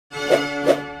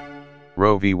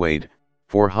Roe v. Wade,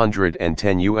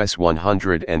 410 U.S.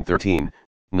 113,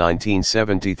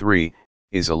 1973,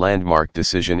 is a landmark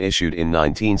decision issued in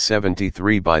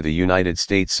 1973 by the United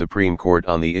States Supreme Court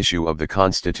on the issue of the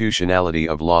constitutionality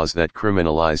of laws that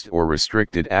criminalized or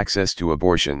restricted access to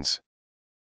abortions.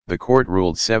 The court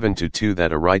ruled 7-2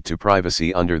 that a right to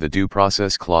privacy under the Due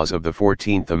Process Clause of the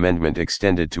 14th Amendment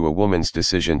extended to a woman's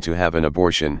decision to have an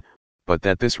abortion, but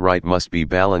that this right must be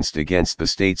balanced against the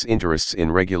state's interests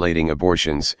in regulating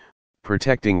abortions,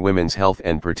 protecting women's health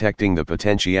and protecting the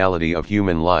potentiality of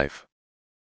human life.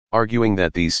 Arguing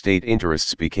that these state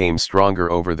interests became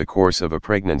stronger over the course of a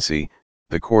pregnancy,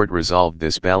 the court resolved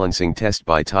this balancing test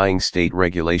by tying state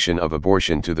regulation of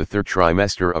abortion to the third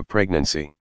trimester of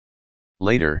pregnancy.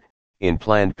 Later, in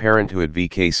Planned Parenthood v.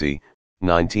 Casey,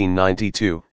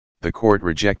 1992, the court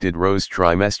rejected Roe's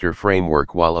trimester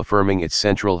framework while affirming its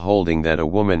central holding that a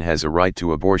woman has a right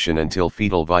to abortion until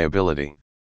fetal viability.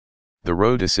 The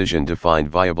Roe decision defined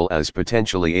viable as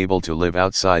potentially able to live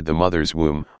outside the mother's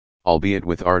womb, albeit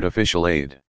with artificial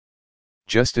aid.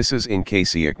 Justices in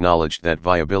Casey acknowledged that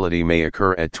viability may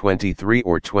occur at 23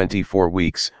 or 24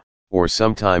 weeks, or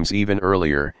sometimes even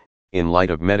earlier, in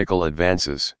light of medical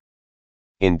advances.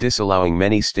 In disallowing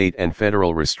many state and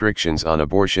federal restrictions on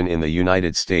abortion in the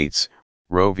United States,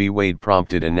 Roe v. Wade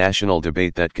prompted a national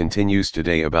debate that continues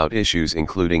today about issues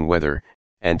including whether,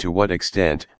 and to what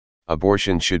extent,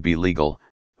 abortion should be legal,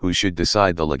 who should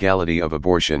decide the legality of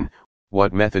abortion,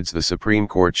 what methods the Supreme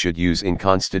Court should use in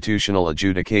constitutional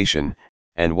adjudication,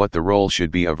 and what the role should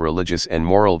be of religious and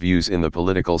moral views in the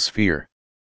political sphere.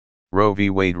 Roe v.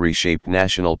 Wade reshaped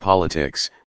national politics,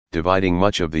 dividing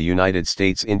much of the United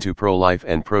States into pro-life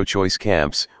and pro-choice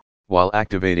camps, while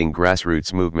activating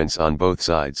grassroots movements on both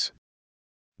sides.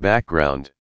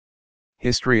 Background: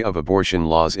 History of abortion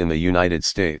laws in the United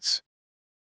States.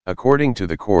 According to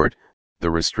the court, the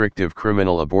restrictive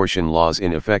criminal abortion laws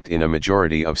in effect in a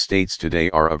majority of states today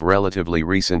are of relatively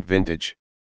recent vintage.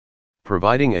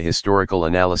 Providing a historical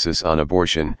analysis on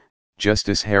abortion,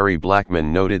 Justice Harry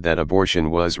Blackmun noted that abortion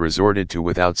was resorted to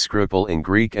without scruple in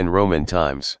Greek and Roman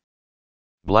times.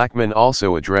 Blackmun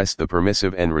also addressed the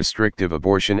permissive and restrictive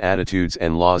abortion attitudes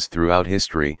and laws throughout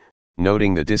history,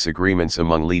 noting the disagreements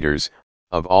among leaders,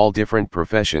 of all different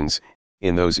professions,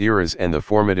 in those eras and the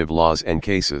formative laws and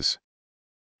cases.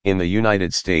 In the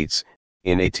United States,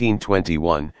 in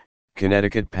 1821,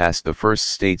 Connecticut passed the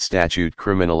first state statute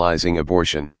criminalizing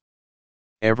abortion.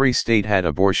 Every state had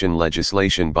abortion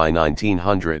legislation by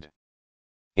 1900.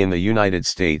 In the United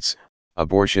States,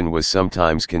 abortion was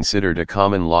sometimes considered a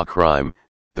common law crime,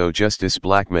 though Justice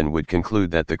Blackmun would conclude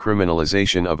that the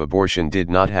criminalization of abortion did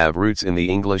not have roots in the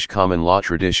English common law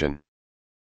tradition.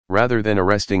 Rather than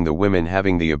arresting the women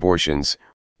having the abortions,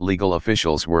 legal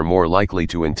officials were more likely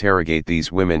to interrogate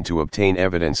these women to obtain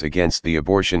evidence against the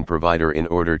abortion provider in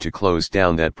order to close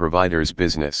down that provider's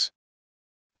business.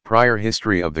 Prior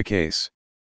history of the case.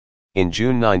 In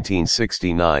June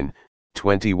 1969,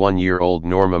 21-year-old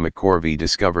Norma McCorvey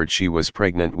discovered she was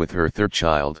pregnant with her third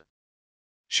child.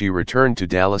 She returned to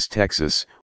Dallas, Texas,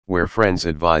 where friends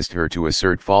advised her to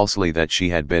assert falsely that she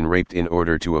had been raped in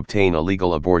order to obtain a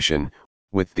legal abortion,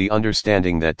 with the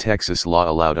understanding that Texas law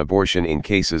allowed abortion in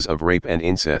cases of rape and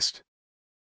incest.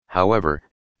 However,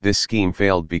 this scheme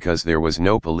failed because there was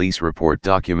no police report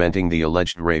documenting the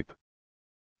alleged rape.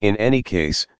 In any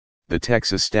case, the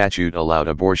Texas statute allowed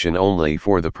abortion only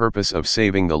for the purpose of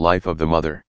saving the life of the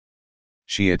mother.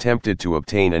 She attempted to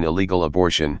obtain an illegal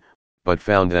abortion, but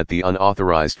found that the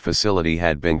unauthorized facility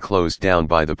had been closed down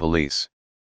by the police.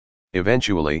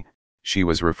 Eventually, she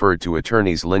was referred to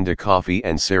attorneys Linda Coffey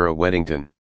and Sarah Weddington.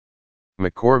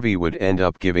 McCorvey would end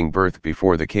up giving birth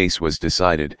before the case was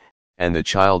decided, and the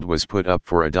child was put up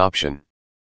for adoption.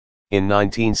 In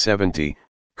 1970,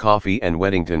 Coffey and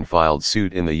Weddington filed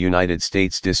suit in the United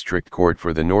States District Court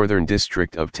for the Northern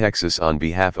District of Texas on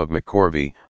behalf of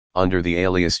McCorvey, under the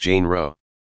alias Jane Roe.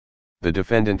 The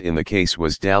defendant in the case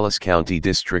was Dallas County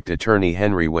District Attorney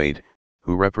Henry Wade,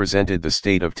 who represented the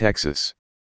state of Texas.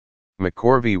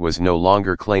 McCorvey was no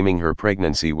longer claiming her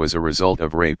pregnancy was a result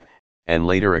of rape, and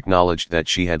later acknowledged that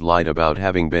she had lied about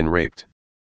having been raped.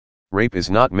 Rape is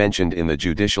not mentioned in the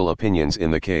judicial opinions in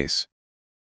the case.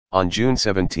 On June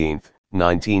 17,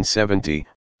 1970,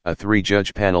 a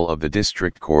three-judge panel of the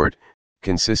District Court,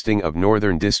 consisting of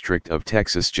Northern District of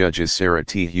Texas judges Sarah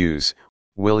T. Hughes,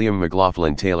 William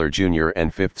McLaughlin Taylor Jr.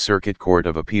 and Fifth Circuit Court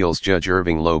of Appeals Judge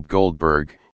Irving Loeb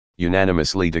Goldberg,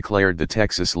 unanimously declared the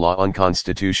Texas law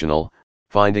unconstitutional,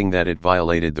 finding that it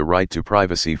violated the right to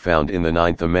privacy found in the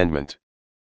Ninth Amendment.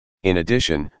 In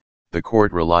addition, the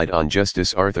court relied on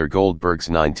Justice Arthur Goldberg's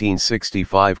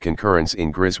 1965 concurrence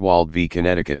in Griswold v.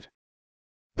 Connecticut.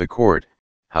 The court,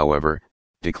 however,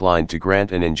 declined to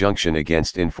grant an injunction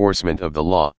against enforcement of the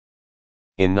law.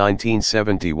 In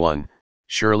 1971,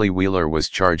 Shirley Wheeler was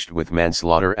charged with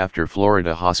manslaughter after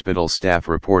Florida hospital staff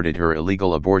reported her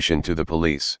illegal abortion to the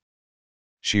police.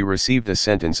 She received a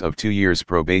sentence of 2 years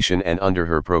probation, and under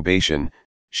her probation,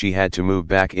 she had to move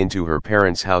back into her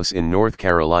parents' house in North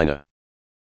Carolina.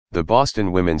 The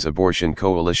Boston Women's Abortion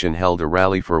Coalition held a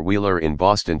rally for Wheeler in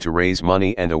Boston to raise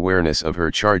money and awareness of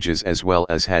her charges, as well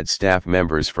as had staff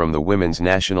members from the Women's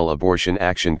National Abortion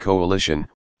Action Coalition,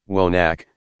 WONAC,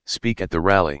 speak at the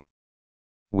rally.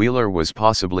 Wheeler was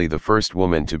possibly the first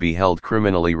woman to be held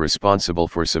criminally responsible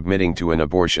for submitting to an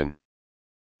abortion.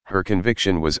 Her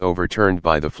conviction was overturned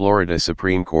by the Florida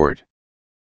Supreme Court.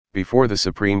 Before the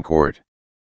Supreme Court,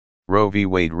 Roe v.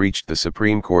 Wade reached the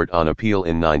Supreme Court on appeal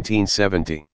in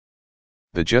 1970.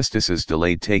 The justices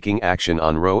delayed taking action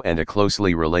on Roe and a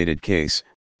closely related case,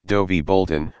 Doe v.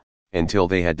 Bolton, until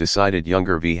they had decided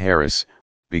Younger v. Harris,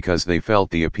 because they felt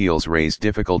the appeals raised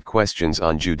difficult questions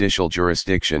on judicial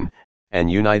jurisdiction, and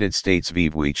United States v.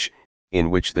 Veach, in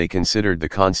which they considered the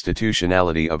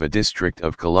constitutionality of a District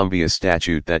of Columbia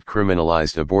statute that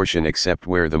criminalized abortion except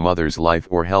where the mother's life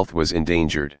or health was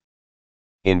endangered.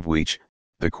 In Veach,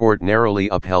 the court narrowly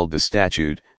upheld the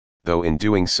statute, though in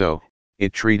doing so,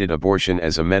 it treated abortion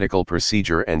as a medical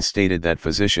procedure and stated that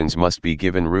physicians must be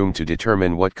given room to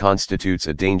determine what constitutes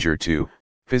a danger to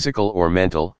physical or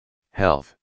mental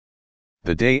health.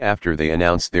 The day after they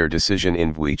announced their decision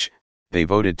in Veach, they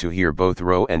voted to hear both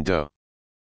Roe and Doe.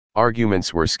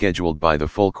 Arguments were scheduled by the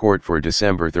full court for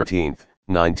December 13,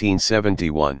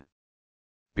 1971.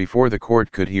 Before the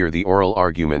court could hear the oral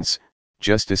arguments,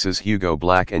 Justices Hugo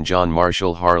Black and John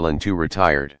Marshall Harlan II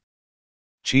retired.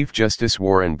 Chief Justice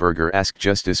Warren Burger asked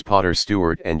Justice Potter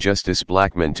Stewart and Justice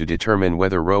Blackmun to determine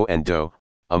whether Roe and Doe,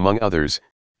 among others,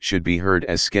 should be heard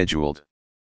as scheduled.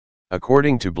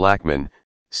 According to Blackmun,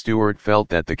 Stewart felt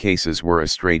that the cases were a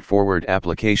straightforward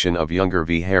application of Younger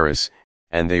v. Harris,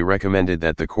 and they recommended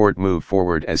that the court move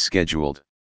forward as scheduled.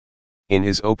 In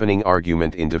his opening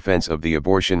argument in defense of the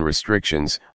abortion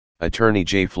restrictions, Attorney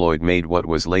J. Floyd made what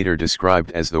was later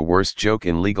described as the worst joke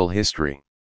in legal history.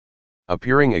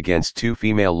 Appearing against 2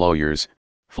 female lawyers,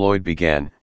 Floyd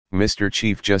began, "Mr.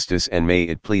 Chief Justice, and may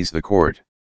it please the court.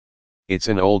 It's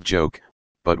an old joke,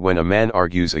 but when a man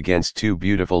argues against 2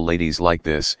 beautiful ladies like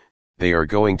this, they are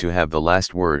going to have the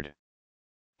last word."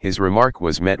 His remark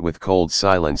was met with cold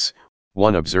silence.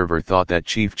 One observer thought that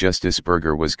Chief Justice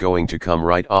Burger was going to come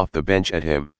right off the bench at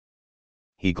him.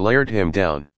 He glared him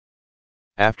down.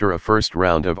 After a first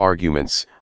round of arguments,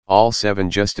 all 7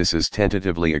 justices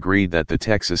tentatively agreed that the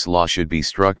Texas law should be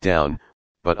struck down,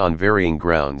 but on varying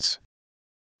grounds.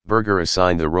 Burger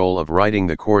assigned the role of writing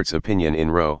the court's opinion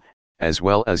in Roe, as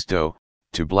well as Doe,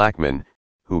 to Blackmun,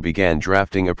 who began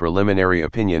drafting a preliminary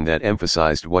opinion that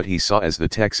emphasized what he saw as the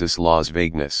Texas law's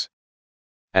vagueness.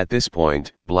 At this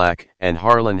point, Black and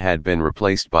Harlan had been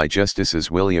replaced by Justices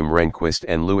William Rehnquist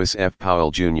and Lewis F.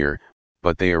 Powell, Jr.,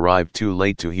 but they arrived too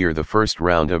late to hear the first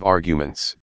round of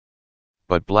arguments.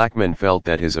 But Blackmun felt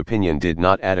that his opinion did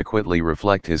not adequately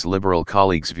reflect his liberal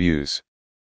colleagues' views.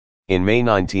 In May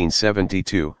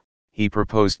 1972, he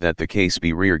proposed that the case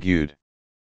be reargued.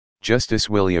 Justice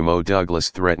William O. Douglas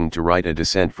threatened to write a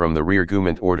dissent from the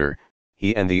reargument order.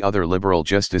 He and the other liberal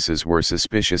justices were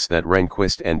suspicious that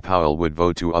Rehnquist and Powell would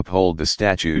vote to uphold the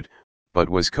statute, but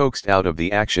was coaxed out of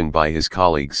the action by his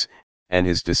colleagues, and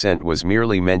his dissent was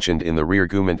merely mentioned in the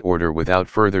reargument order without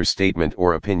further statement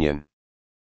or opinion.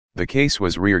 The case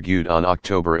was reargued on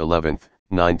October 11,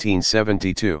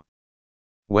 1972.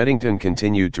 Weddington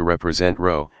continued to represent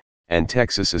Roe, and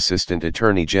Texas Assistant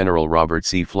Attorney General Robert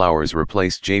C. Flowers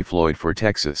replaced J. Floyd for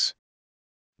Texas.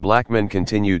 Blackmun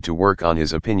continued to work on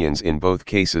his opinions in both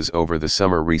cases over the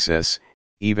summer recess,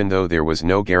 even though there was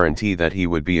no guarantee that he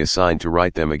would be assigned to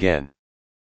write them again.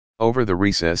 Over the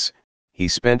recess, he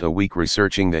spent a week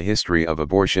researching the history of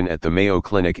abortion at the Mayo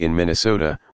Clinic in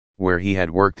Minnesota, where he had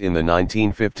worked in the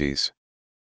 1950s.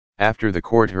 After the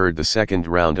court heard the second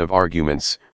round of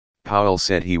arguments, Powell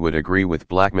said he would agree with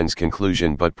Blackmun's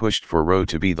conclusion but pushed for Roe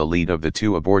to be the lead of the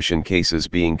 2 abortion cases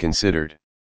being considered.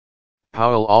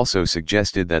 Powell also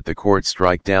suggested that the court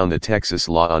strike down the Texas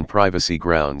law on privacy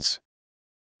grounds.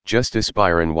 Justice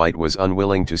Byron White was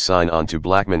unwilling to sign on to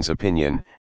Blackmun's opinion,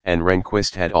 and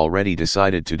Rehnquist had already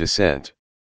decided to dissent.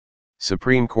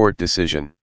 Supreme Court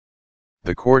decision.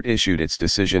 The court issued its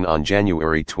decision on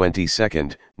January 22,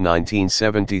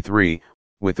 1973,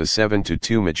 with a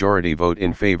 7-2 majority vote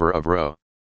in favor of Roe.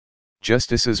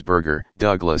 Justices Burger,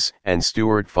 Douglas, and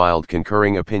Stewart filed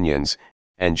concurring opinions,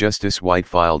 and Justice White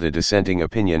filed a dissenting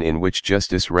opinion in which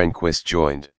Justice Rehnquist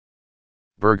joined.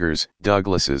 Berger's,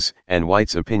 Douglas's, and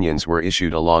White's opinions were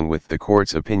issued along with the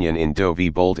court's opinion in Doe v.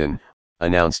 Bolton,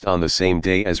 announced on the same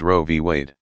day as Roe v.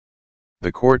 Wade.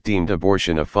 The court deemed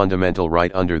abortion a fundamental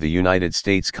right under the United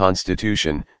States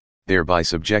Constitution, thereby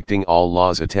subjecting all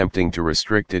laws attempting to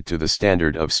restrict it to the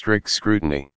standard of strict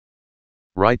scrutiny.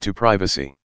 Right to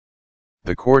privacy.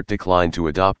 The court declined to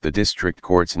adopt the district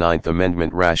court's Ninth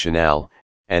Amendment rationale,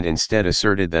 and instead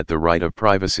asserted that the right of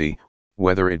privacy,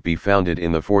 whether it be founded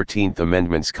in the 14th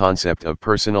Amendment's concept of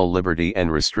personal liberty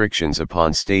and restrictions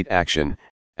upon state action,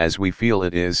 as we feel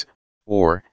it is,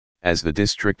 or, as the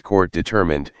district court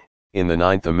determined, in the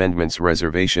Ninth Amendment's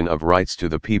reservation of rights to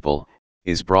the people,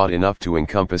 is broad enough to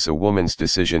encompass a woman's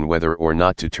decision whether or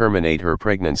not to terminate her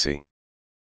pregnancy.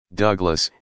 Douglas,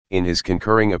 in his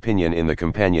concurring opinion in the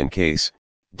companion case,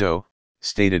 Doe,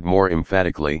 stated more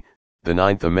emphatically, the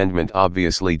Ninth Amendment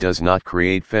obviously does not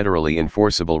create federally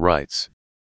enforceable rights.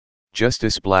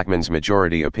 Justice Blackmun's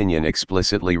majority opinion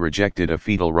explicitly rejected a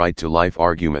fetal right to life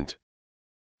argument.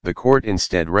 The court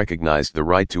instead recognized the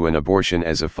right to an abortion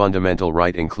as a fundamental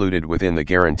right included within the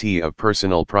guarantee of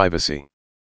personal privacy.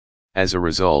 As a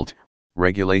result,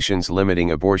 regulations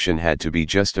limiting abortion had to be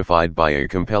justified by a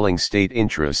compelling state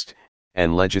interest,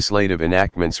 and legislative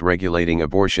enactments regulating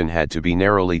abortion had to be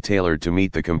narrowly tailored to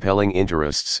meet the compelling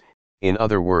interests. In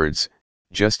other words,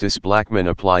 Justice Blackmun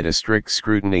applied a strict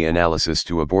scrutiny analysis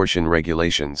to abortion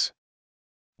regulations.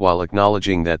 While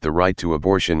acknowledging that the right to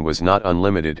abortion was not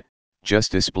unlimited,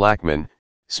 Justice Blackmun,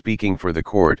 speaking for the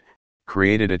court,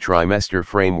 created a trimester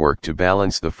framework to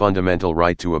balance the fundamental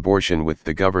right to abortion with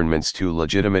the government's two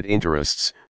legitimate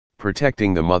interests,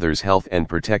 protecting the mother's health and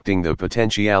protecting the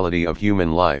potentiality of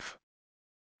human life.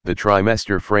 The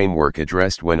trimester framework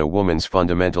addressed when a woman's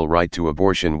fundamental right to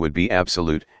abortion would be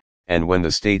absolute, and when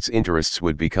the state's interests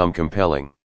would become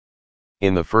compelling.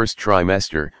 In the first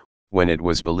trimester, when it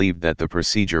was believed that the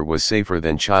procedure was safer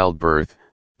than childbirth,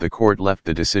 the court left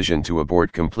the decision to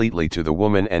abort completely to the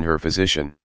woman and her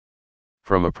physician.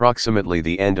 From approximately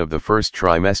the end of the first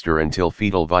trimester until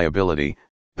fetal viability,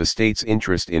 the state's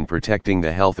interest in protecting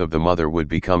the health of the mother would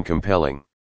become compelling.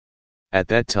 At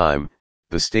that time,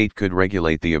 the state could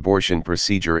regulate the abortion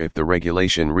procedure if the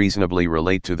regulation reasonably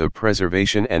relate to the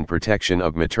preservation and protection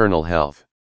of maternal health.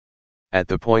 At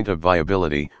the point of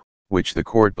viability, which the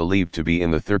court believed to be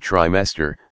in the third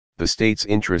trimester, the state's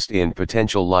interest in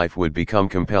potential life would become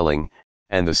compelling,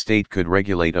 and the state could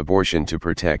regulate abortion to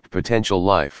protect potential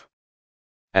life.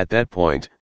 At that point,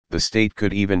 the state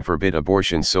could even forbid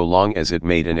abortion so long as it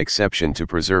made an exception to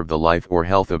preserve the life or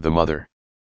health of the mother.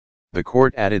 The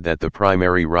court added that the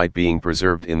primary right being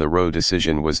preserved in the Roe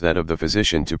decision was that of the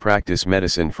physician to practice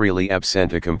medicine freely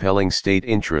absent a compelling state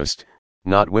interest,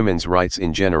 not women's rights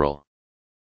in general.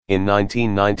 In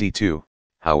 1992,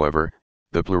 however,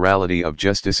 the plurality of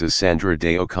Justices Sandra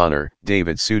Day O'Connor,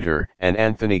 David Souter, and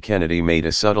Anthony Kennedy made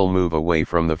a subtle move away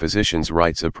from the physician's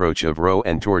rights approach of Roe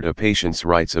and toward a patient's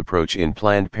rights approach in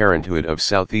Planned Parenthood of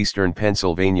Southeastern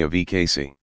Pennsylvania v.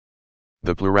 Casey.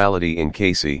 The plurality in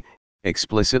Casey,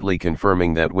 explicitly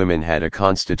confirming that women had a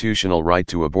constitutional right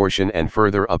to abortion and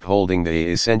further upholding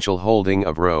the essential holding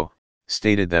of Roe,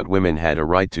 stated that women had a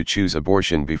right to choose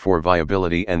abortion before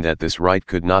viability and that this right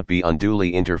could not be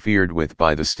unduly interfered with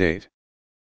by the state.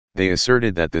 They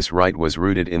asserted that this right was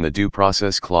rooted in the Due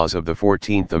Process Clause of the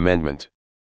 14th Amendment.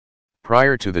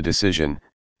 Prior to the decision,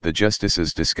 the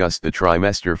justices discussed the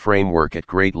trimester framework at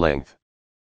great length.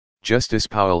 Justice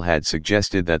Powell had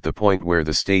suggested that the point where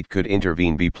the state could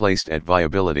intervene be placed at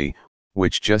viability,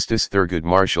 which Justice Thurgood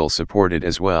Marshall supported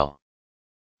as well.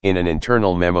 In an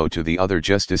internal memo to the other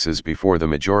justices before the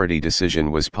majority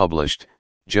decision was published,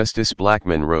 Justice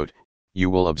Blackmun wrote,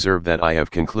 "You will observe that I have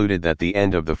concluded that the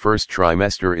end of the first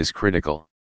trimester is critical.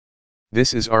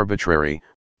 This is arbitrary,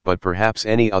 but perhaps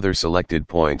any other selected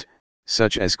point,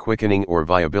 such as quickening or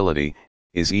viability,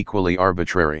 is equally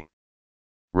arbitrary."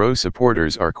 Roe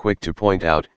supporters are quick to point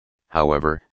out,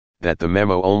 however, that the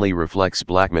memo only reflects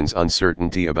Blackmun's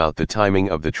uncertainty about the timing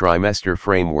of the trimester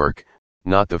framework,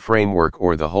 not the framework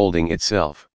or the holding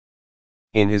itself.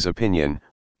 In his opinion,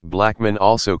 Blackmun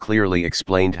also clearly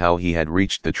explained how he had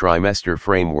reached the trimester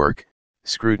framework,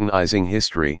 scrutinizing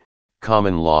history,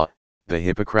 common law, the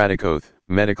Hippocratic Oath,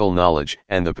 medical knowledge,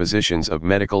 and the positions of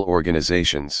medical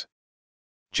organizations.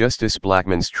 Justice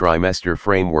Blackmun's trimester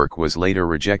framework was later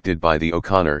rejected by the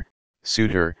O'Connor,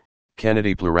 Souter,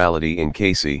 Kennedy plurality in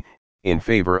Casey, in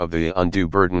favor of the undue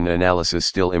burden analysis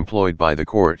still employed by the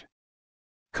court.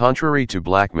 Contrary to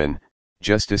Blackmun,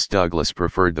 Justice Douglas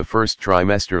preferred the first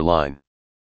trimester line.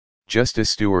 Justice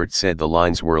Stewart said the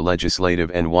lines were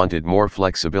legislative and wanted more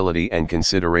flexibility and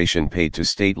consideration paid to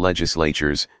state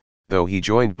legislatures, though he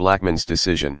joined Blackmun's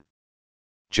decision.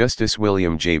 Justice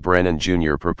William J. Brennan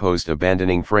Jr. proposed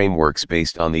abandoning frameworks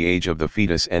based on the age of the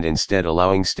fetus and instead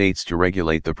allowing states to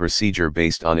regulate the procedure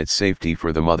based on its safety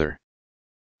for the mother.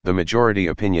 The majority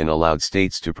opinion allowed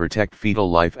states to protect fetal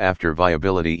life after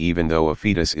viability even though a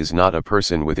fetus is not a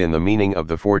person within the meaning of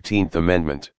the 14th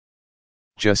Amendment.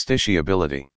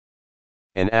 Justiciability.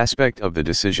 An aspect of the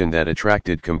decision that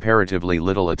attracted comparatively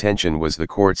little attention was the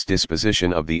court's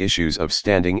disposition of the issues of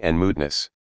standing and mootness.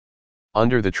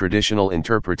 Under the traditional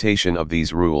interpretation of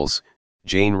these rules,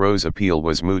 Jane Roe's appeal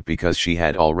was moot because she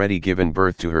had already given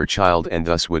birth to her child and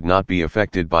thus would not be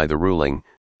affected by the ruling.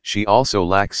 She also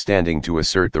lacks standing to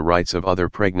assert the rights of other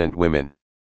pregnant women.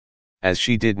 As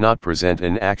she did not present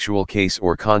an actual case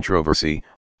or controversy,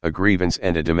 a grievance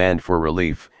and a demand for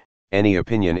relief, any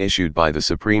opinion issued by the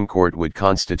Supreme Court would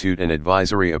constitute an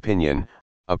advisory opinion,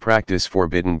 a practice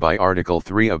forbidden by Article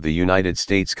 3 of the United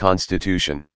States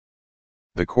Constitution.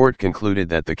 The court concluded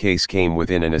that the case came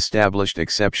within an established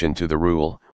exception to the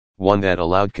rule, one that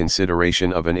allowed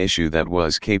consideration of an issue that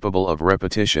was capable of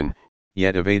repetition,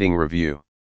 yet evading review.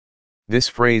 This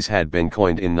phrase had been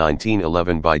coined in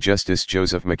 1911 by Justice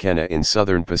Joseph McKenna in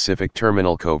Southern Pacific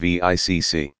Terminal Co. v.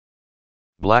 ICC.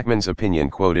 Blackmun's opinion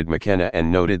quoted McKenna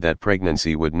and noted that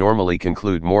pregnancy would normally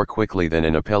conclude more quickly than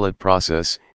an appellate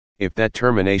process. If that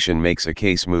termination makes a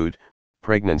case moot,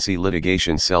 pregnancy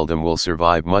litigation seldom will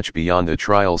survive much beyond the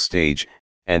trial stage,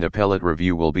 and appellate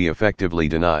review will be effectively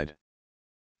denied.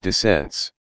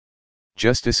 Dissents.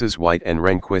 Justices White and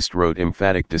Rehnquist wrote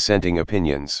emphatic dissenting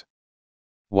opinions.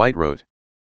 White wrote,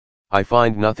 "I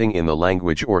find nothing in the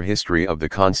language or history of the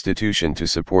Constitution to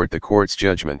support the court's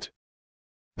judgment.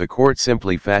 The court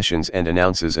simply fashions and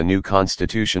announces a new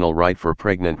constitutional right for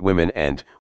pregnant women and,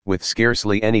 with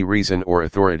scarcely any reason or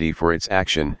authority for its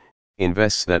action,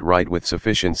 invests that right with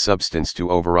sufficient substance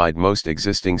to override most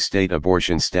existing state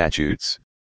abortion statutes.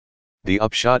 The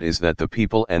upshot is that the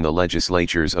people and the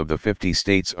legislatures of the 50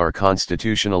 states are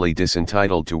constitutionally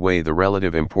disentitled to weigh the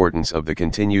relative importance of the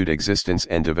continued existence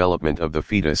and development of the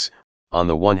fetus, on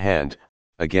the one hand,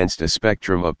 against a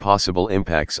spectrum of possible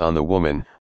impacts on the woman,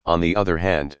 on the other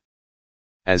hand.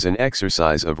 As an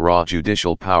exercise of raw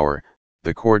judicial power,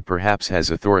 the court perhaps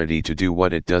has authority to do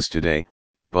what it does today,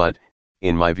 but,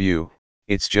 in my view,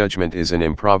 its judgment is an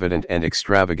improvident and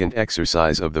extravagant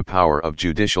exercise of the power of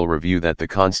judicial review that the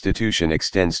Constitution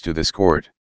extends to this court."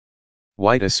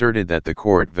 White asserted that the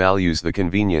court values the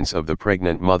convenience of the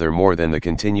pregnant mother more than the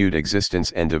continued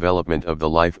existence and development of the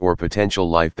life or potential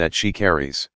life that she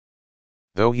carries.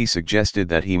 Though he suggested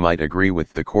that he might agree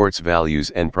with the court's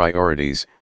values and priorities,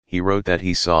 he wrote that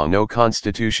he saw no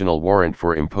constitutional warrant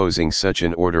for imposing such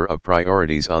an order of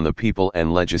priorities on the people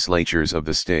and legislatures of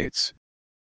the states.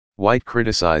 White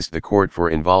criticized the court for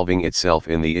involving itself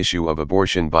in the issue of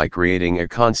abortion by creating a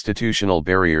constitutional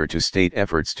barrier to state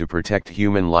efforts to protect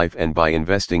human life and by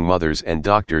investing mothers and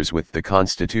doctors with the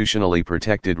constitutionally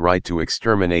protected right to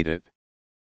exterminate it.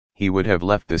 He would have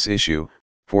left this issue,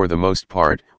 for the most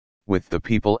part, with the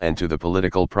people and to the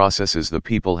political processes the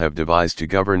people have devised to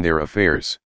govern their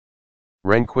affairs.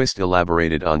 Rehnquist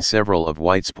elaborated on several of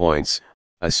White's points,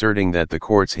 asserting that the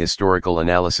court's historical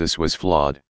analysis was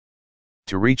flawed.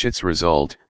 To reach its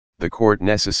result, the court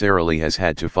necessarily has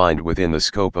had to find within the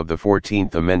scope of the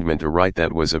 14th Amendment a right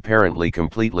that was apparently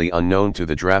completely unknown to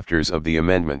the drafters of the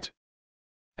amendment.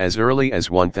 As early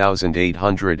as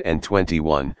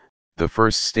 1821, the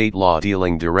first state law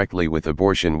dealing directly with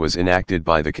abortion was enacted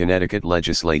by the Connecticut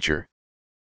legislature.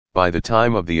 By the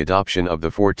time of the adoption of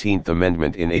the 14th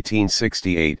Amendment in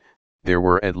 1868, there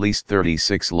were at least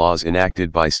 36 laws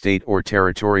enacted by state or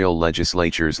territorial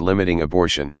legislatures limiting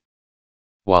abortion.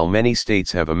 While many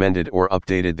states have amended or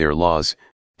updated their laws,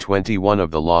 21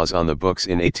 of the laws on the books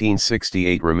in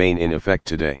 1868 remain in effect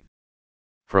today.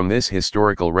 From this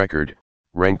historical record,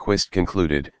 Rehnquist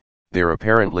concluded, there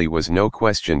apparently was no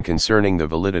question concerning the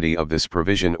validity of this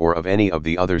provision or of any of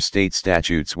the other state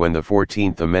statutes when the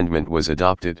 14th Amendment was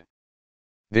adopted.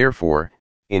 Therefore,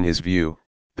 in his view,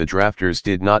 the drafters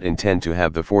did not intend to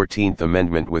have the 14th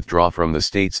Amendment withdraw from the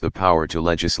states the power to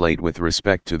legislate with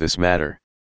respect to this matter.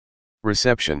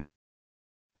 Reception.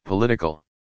 Political.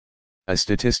 A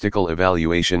statistical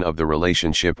evaluation of the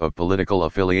relationship of political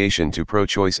affiliation to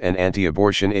pro-choice and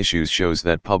anti-abortion issues shows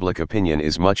that public opinion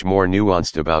is much more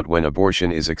nuanced about when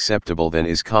abortion is acceptable than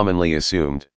is commonly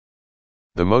assumed.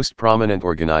 The most prominent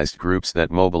organized groups that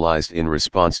mobilized in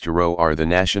response to Roe are the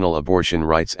National Abortion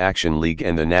Rights Action League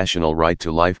and the National Right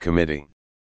to Life Committee.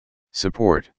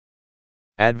 Support.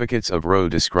 Advocates of Roe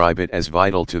describe it as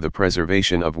vital to the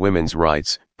preservation of women's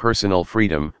rights, personal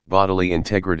freedom, bodily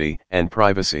integrity, and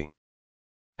privacy.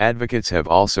 Advocates have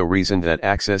also reasoned that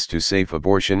access to safe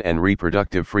abortion and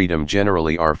reproductive freedom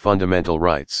generally are fundamental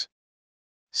rights.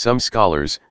 Some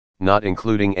scholars, not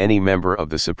including any member of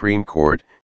the Supreme Court,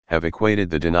 have equated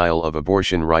the denial of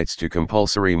abortion rights to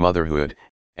compulsory motherhood,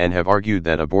 and have argued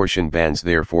that abortion bans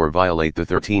therefore violate the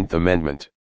 13th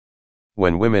Amendment.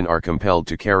 When women are compelled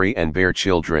to carry and bear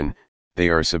children, they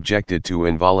are subjected to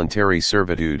involuntary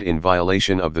servitude in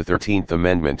violation of the 13th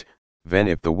Amendment, then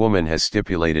if the woman has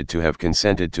stipulated to have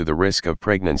consented to the risk of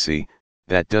pregnancy,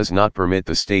 that does not permit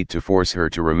the state to force her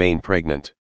to remain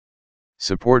pregnant.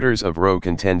 Supporters of Roe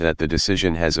contend that the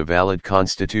decision has a valid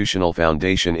constitutional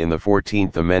foundation in the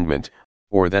 14th Amendment,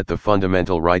 or that the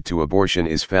fundamental right to abortion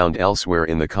is found elsewhere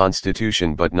in the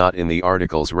Constitution but not in the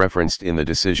articles referenced in the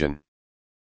decision.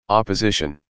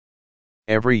 Opposition.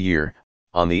 Every year,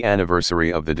 on the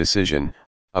anniversary of the decision,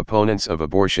 opponents of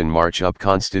abortion march up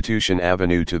Constitution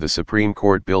Avenue to the Supreme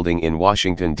Court building in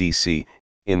Washington, D.C.,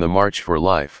 in the March for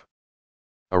Life.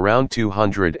 Around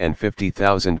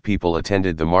 250,000 people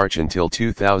attended the march until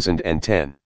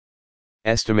 2010.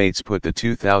 Estimates put the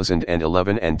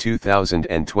 2011 and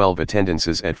 2012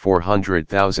 attendances at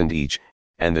 400,000 each,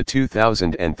 and the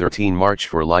 2013 March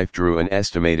for Life drew an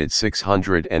estimated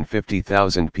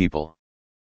 650,000 people.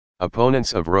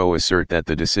 Opponents of Roe assert that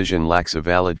the decision lacks a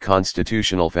valid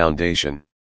constitutional foundation.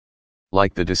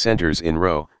 Like the dissenters in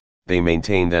Roe, they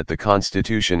maintain that the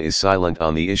Constitution is silent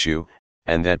on the issue,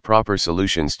 and that proper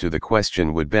solutions to the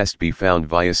question would best be found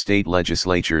via state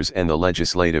legislatures and the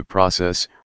legislative process,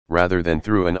 rather than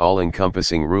through an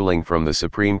all-encompassing ruling from the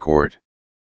Supreme Court.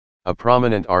 A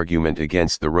prominent argument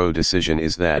against the Roe decision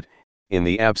is that, in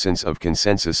the absence of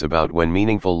consensus about when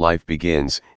meaningful life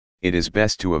begins, it is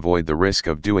best to avoid the risk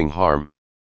of doing harm.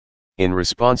 In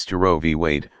response to Roe v.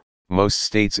 Wade, most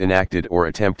states enacted or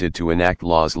attempted to enact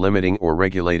laws limiting or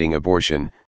regulating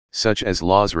abortion, such as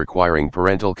laws requiring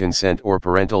parental consent or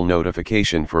parental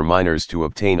notification for minors to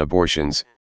obtain abortions,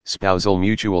 spousal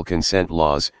mutual consent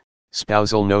laws,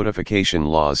 spousal notification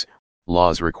laws,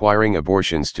 laws requiring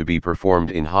abortions to be performed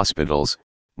in hospitals,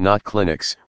 not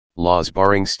clinics, laws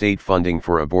barring state funding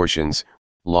for abortions,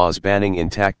 laws banning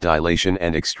intact dilation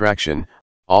and extraction,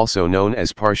 also known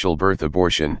as partial birth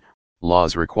abortion,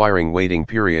 laws requiring waiting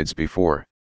periods before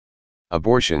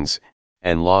abortions,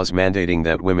 and laws mandating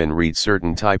that women read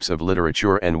certain types of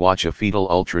literature and watch a fetal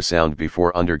ultrasound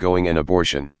before undergoing an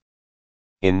abortion.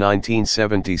 In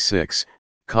 1976,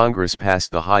 Congress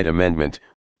passed the Hyde Amendment,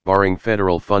 barring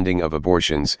federal funding of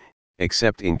abortions,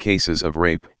 except in cases of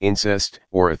rape, incest,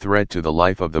 or a threat to the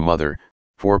life of the mother,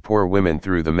 for poor women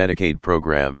through the Medicaid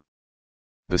program.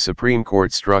 The Supreme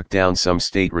Court struck down some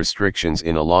state restrictions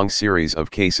in a long series of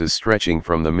cases stretching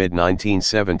from the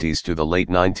mid-1970s to the late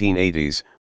 1980s,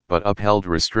 but upheld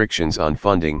restrictions on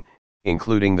funding,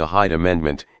 including the Hyde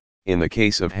Amendment, in the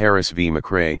case of Harris v.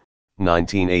 McRae,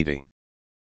 1980.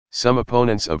 Some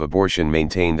opponents of abortion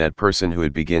maintain that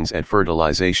personhood begins at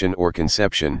fertilization or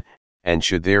conception, and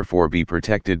should therefore be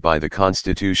protected by the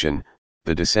Constitution.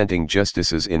 The dissenting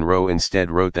justices in Roe instead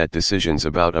wrote that decisions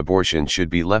about abortion should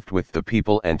be left with the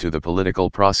people and to the political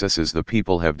processes the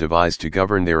people have devised to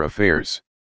govern their affairs.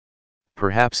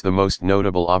 Perhaps the most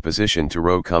notable opposition to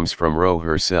Roe comes from Roe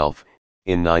herself.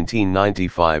 In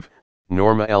 1995,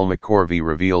 Norma L. McCorvey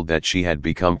revealed that she had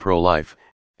become pro-life,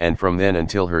 and from then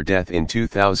until her death in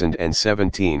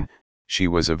 2017, she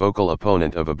was a vocal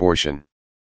opponent of abortion.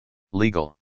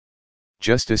 Legal.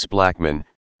 Justice Blackmun,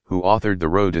 who authored the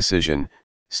Roe decision,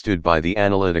 stood by the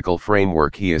analytical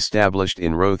framework he established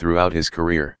in Roe throughout his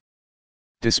career.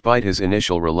 Despite his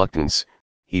initial reluctance,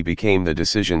 he became the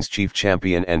decision's chief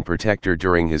champion and protector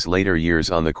during his later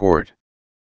years on the court.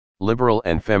 Liberal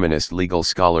and feminist legal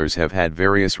scholars have had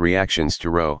various reactions to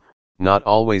Roe, not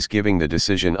always giving the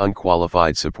decision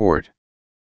unqualified support.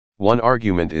 One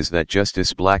argument is that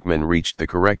Justice Blackmun reached the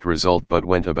correct result but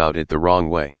went about it the wrong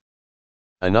way.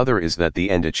 Another is that the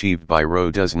end achieved by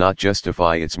Roe does not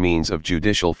justify its means of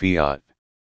judicial fiat.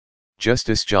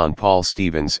 Justice John Paul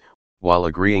Stevens, while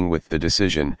agreeing with the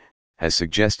decision, has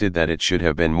suggested that it should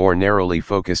have been more narrowly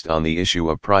focused on the issue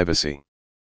of privacy.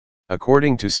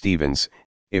 According to Stevens,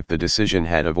 if the decision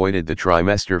had avoided the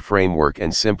trimester framework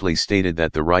and simply stated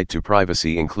that the right to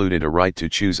privacy included a right to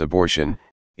choose abortion,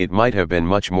 it might have been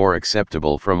much more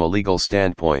acceptable from a legal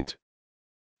standpoint.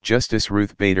 Justice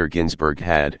Ruth Bader Ginsburg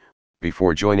had,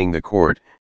 before joining the court,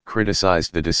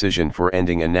 criticized the decision for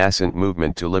ending a nascent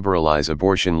movement to liberalize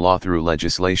abortion law through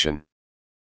legislation.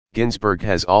 Ginsburg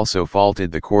has also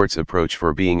faulted the court's approach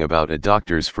for being about a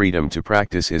doctor's freedom to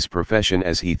practice his profession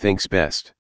as he thinks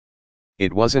best.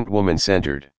 It wasn't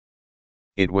woman-centered.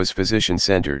 It was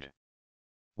physician-centered.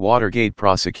 Watergate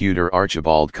prosecutor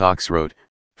Archibald Cox wrote,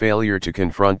 Failure to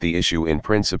confront the issue in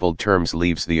principled terms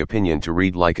leaves the opinion to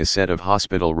read like a set of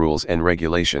hospital rules and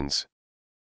regulations.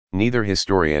 Neither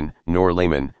historian, nor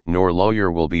layman, nor lawyer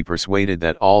will be persuaded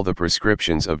that all the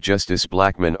prescriptions of Justice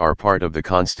Blackmun are part of the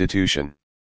Constitution.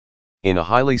 In a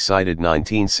highly cited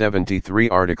 1973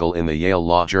 article in the Yale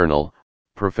Law Journal,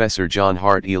 Professor John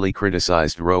Hart Ely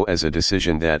criticized Roe as a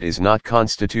decision that is not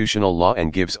constitutional law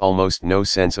and gives almost no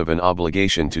sense of an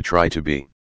obligation to try to be.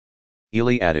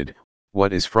 Ely added,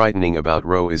 "What is frightening about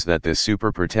Roe is that this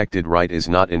super-protected right is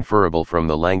not inferable from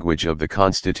the language of the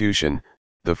Constitution,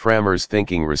 the framers'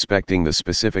 thinking respecting the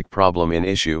specific problem in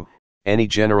issue, any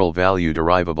general value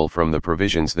derivable from the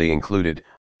provisions they included,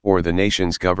 or the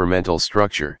nation's governmental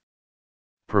structure."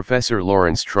 Professor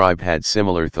Lawrence Tribe had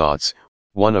similar thoughts.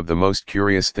 One of the most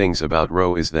curious things about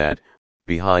Roe is that,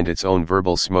 behind its own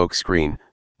verbal smokescreen,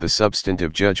 the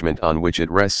substantive judgment on which it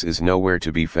rests is nowhere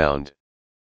to be found.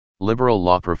 Liberal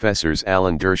law professors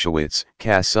Alan Dershowitz,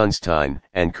 Cass Sunstein,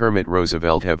 and Kermit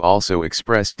Roosevelt have also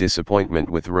expressed disappointment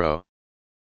with Roe.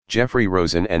 Jeffrey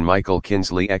Rosen and Michael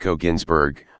Kinsley echo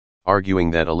Ginsburg,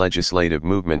 arguing that a legislative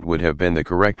movement would have been the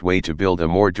correct way to build a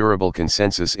more durable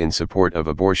consensus in support of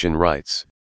abortion rights.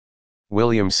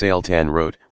 William Sailtan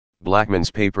wrote, "Blackmun's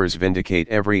papers vindicate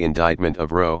every indictment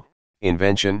of Roe: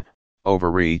 invention,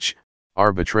 overreach,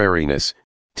 arbitrariness,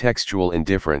 textual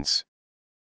indifference."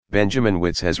 Benjamin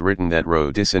Witz has written that Roe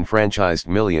disenfranchised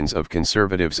millions of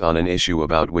conservatives on an issue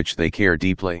about which they care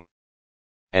deeply.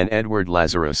 And Edward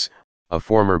Lazarus, a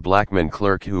former Blackmun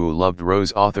clerk who loved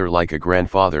Roe's author like a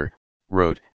grandfather,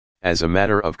 wrote, "As a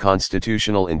matter of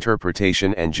constitutional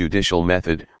interpretation and judicial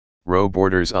method, Roe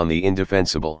borders on the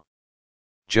indefensible."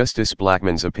 Justice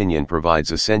Blackmun's opinion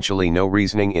provides essentially no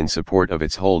reasoning in support of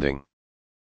its holding.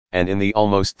 And in the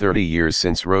almost 30 years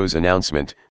since Roe's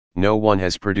announcement, no one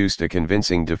has produced a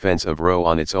convincing defense of Roe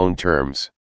on its own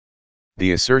terms.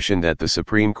 The assertion that the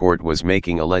Supreme Court was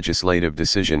making a legislative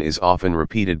decision is often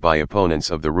repeated by opponents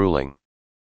of the ruling.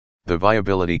 The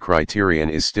viability criterion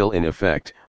is still in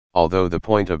effect, although the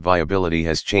point of viability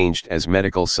has changed as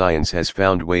medical science has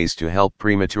found ways to help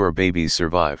premature babies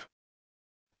survive.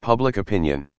 Public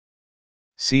opinion.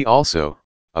 See also,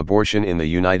 abortion in the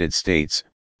United States,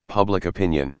 public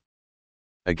opinion.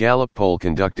 A Gallup poll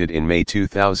conducted in May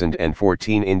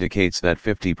 2014 indicates that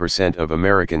 50% of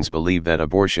Americans believe that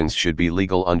abortions should be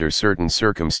legal under certain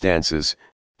circumstances,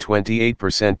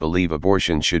 28% believe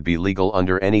abortion should be legal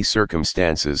under any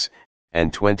circumstances,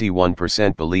 and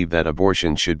 21% believe that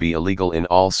abortion should be illegal in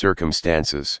all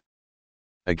circumstances.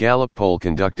 A Gallup poll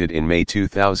conducted in May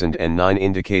 2009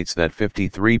 indicates that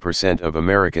 53% of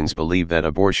Americans believe that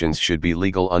abortions should be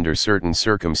legal under certain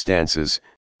circumstances,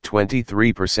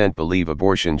 23% believe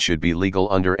abortion should be legal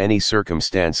under any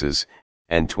circumstances,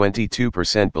 and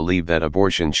 22% believe that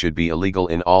abortion should be illegal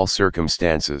in all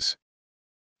circumstances.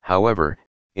 However,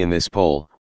 in this poll,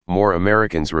 more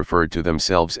Americans referred to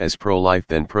themselves as pro-life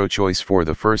than pro-choice for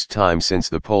the first time since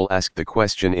the poll asked the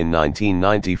question in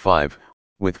 1995,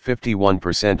 with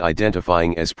 51%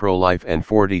 identifying as pro-life and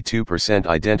 42%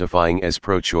 identifying as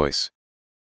pro-choice.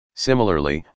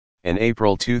 Similarly, an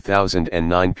April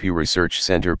 2009 Pew Research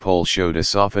Center poll showed a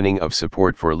softening of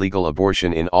support for legal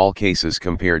abortion in all cases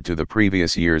compared to the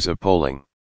previous years of polling.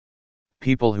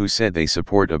 People who said they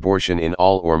support abortion in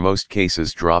all or most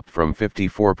cases dropped from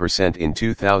 54% in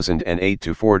 2008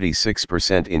 to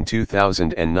 46% in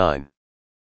 2009.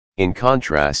 In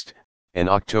contrast, an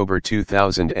October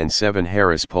 2007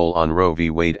 Harris poll on Roe v.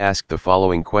 Wade asked the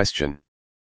following question.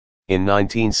 In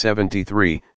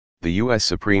 1973, the U.S.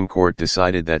 Supreme Court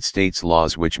decided that states'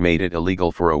 laws which made it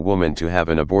illegal for a woman to have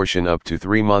an abortion up to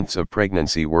 3 months of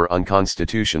pregnancy were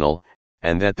unconstitutional,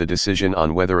 and that the decision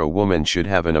on whether a woman should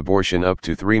have an abortion up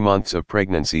to 3 months of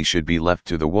pregnancy should be left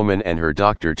to the woman and her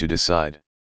doctor to decide.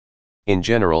 In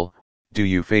general, do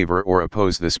you favor or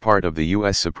oppose this part of the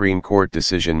U.S. Supreme Court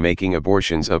decision making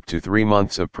abortions up to 3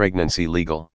 months of pregnancy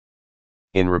legal?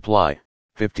 In reply,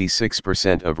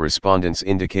 56% of respondents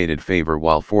indicated favor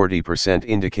while 40%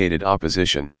 indicated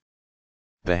opposition.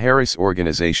 The Harris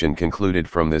Organization concluded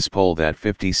from this poll that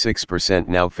 56%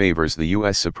 now favors the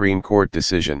U.S. Supreme Court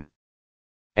decision.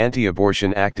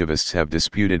 Anti-abortion activists have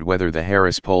disputed whether the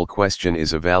Harris poll question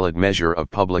is a valid measure of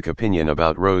public opinion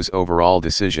about Roe's overall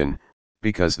decision,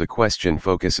 because the question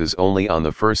focuses only on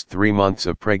the first 3 months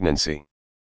of pregnancy.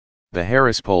 The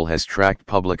Harris poll has tracked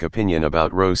public opinion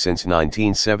about Roe since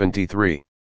 1973.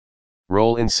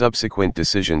 Role in subsequent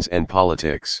decisions and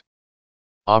politics.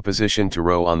 Opposition to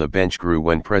Roe on the bench grew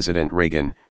when President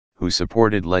Reagan, who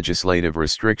supported legislative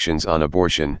restrictions on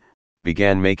abortion,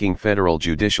 began making federal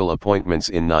judicial appointments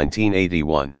in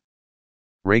 1981.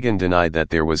 Reagan denied that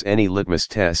there was any litmus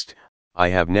test, I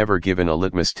have never given a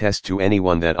litmus test to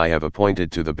anyone that I have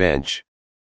appointed to the bench.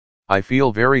 I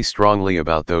feel very strongly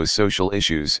about those social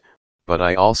issues, but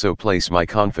I also place my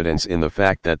confidence in the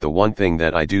fact that the one thing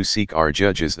that I do seek are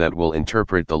judges that will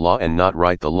interpret the law and not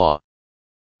write the law.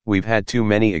 We've had too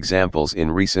many examples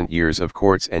in recent years of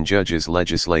courts and judges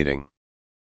legislating.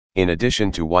 In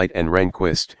addition to White and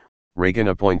Rehnquist, Reagan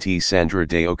appointee Sandra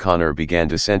Day O'Connor began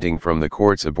dissenting from the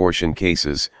court's abortion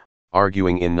cases,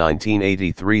 arguing in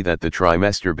 1983 that the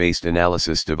trimester-based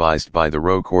analysis devised by the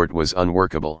Roe court was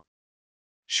unworkable.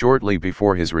 Shortly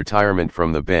before his retirement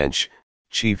from the bench,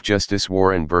 Chief Justice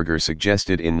Warren Burger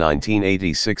suggested in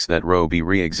 1986 that Roe be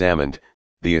re-examined.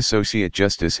 The Associate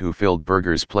Justice who filled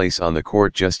Burger's place on the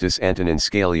court, Justice Antonin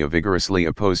Scalia, vigorously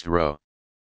opposed Roe.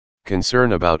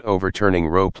 Concern about overturning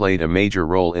Roe played a major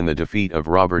role in the defeat of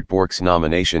Robert Bork's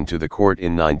nomination to the court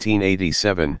in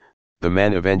 1987. The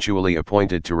man eventually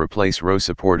appointed to replace Roe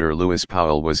supporter Lewis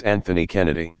Powell was Anthony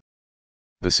Kennedy.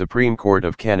 The Supreme Court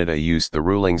of Canada used the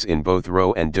rulings in both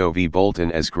Roe and Doe v.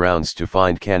 Bolton as grounds to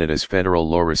find Canada's federal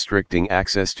law restricting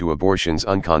access to abortions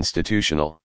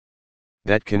unconstitutional.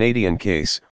 That Canadian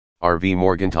case, R v.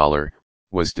 Morgentaler,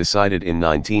 was decided in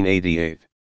 1988.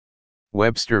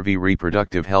 Webster v.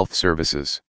 Reproductive Health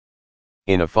Services.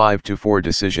 In a 5-4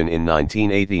 decision in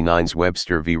 1989's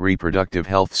Webster v. Reproductive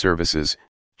Health Services,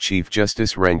 Chief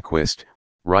Justice Rehnquist,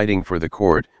 writing for the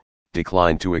court,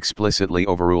 declined to explicitly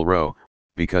overrule Roe,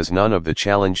 because none of the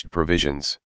challenged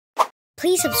provisions.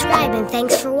 Please subscribe and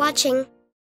thanks for watching.